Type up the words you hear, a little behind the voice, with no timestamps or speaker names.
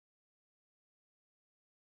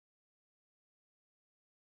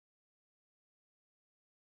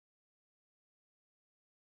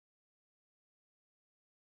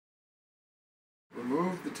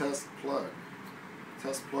remove the test plug. The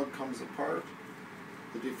test plug comes apart.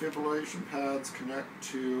 The defibrillation pads connect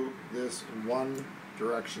to this in one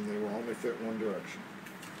direction. They will only fit one direction.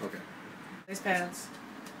 Okay. These pads,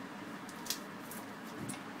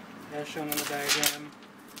 as shown on the diagram.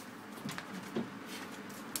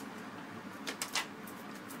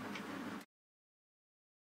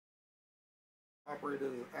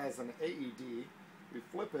 Operated as an AED, we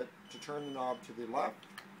flip it to turn the knob to the left.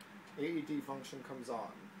 AED function comes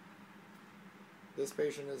on. This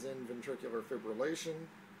patient is in ventricular fibrillation.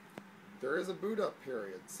 There is a boot up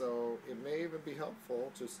period, so it may even be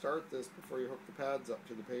helpful to start this before you hook the pads up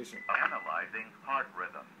to the patient. Analyzing heart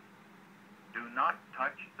rhythm. Do not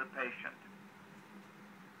touch the patient.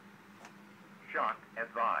 Shock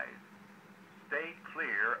advised. Stay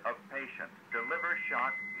clear of patient. Deliver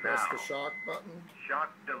shock now. Press the shock button.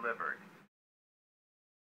 Shock delivered.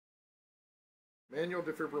 Manual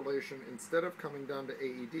defibrillation, instead of coming down to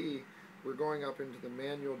AED, we're going up into the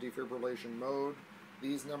manual defibrillation mode.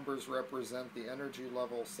 These numbers represent the energy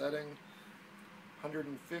level setting.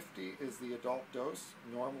 150 is the adult dose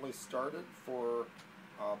normally started for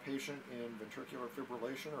a patient in ventricular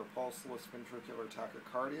fibrillation or pulseless ventricular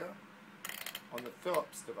tachycardia on the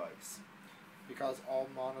Phillips device. Because all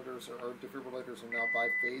monitors or defibrillators are now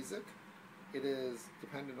biphasic, it is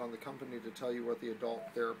dependent on the company to tell you what the adult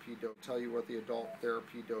therapy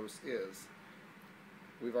dose is.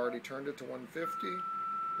 We've already turned it to 150.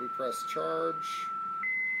 We press charge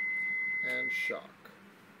and shock.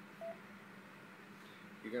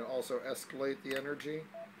 You can also escalate the energy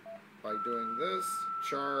by doing this,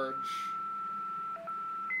 charge,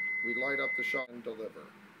 we light up the shock and deliver.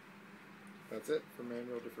 That's it for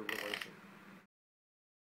manual defibrillation.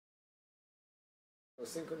 A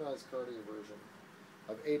synchronized cardioversion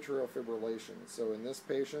of atrial fibrillation. So in this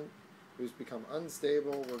patient who's become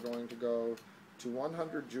unstable, we're going to go to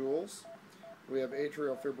 100 joules. We have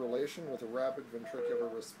atrial fibrillation with a rapid ventricular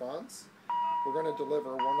response. We're going to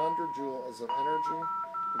deliver 100 joules of energy.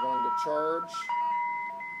 We're going to charge,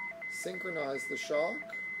 synchronize the shock,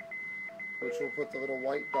 which will put the little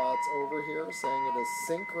white dots over here saying it is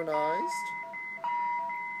synchronized.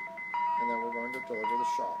 And then we're going to deliver the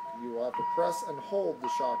shock. You will have to press and hold the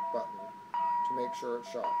shock button to make sure it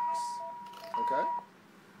shocks. Okay?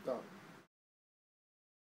 Done.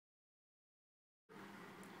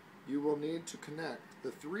 You will need to connect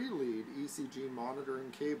the 3-lead ECG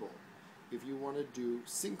monitoring cable if you want to do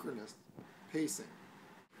synchronous pacing.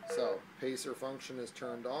 So, pacer function is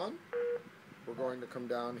turned on. We're going to come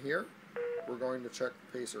down here. We're going to check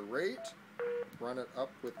the pacer rate. Run it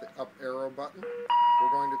up with the up arrow button.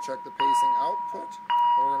 We're going to check the pacing output.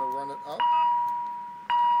 And we're going to run it up.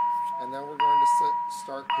 And then we're going to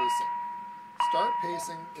start pacing. Start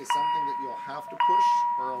pacing is something that you'll have to push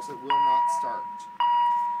or else it will not start.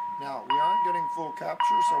 Now, we aren't getting full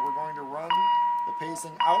capture, so we're going to run the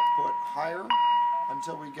pacing output higher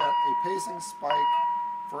until we get a pacing spike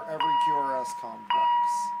for every QRS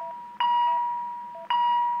complex.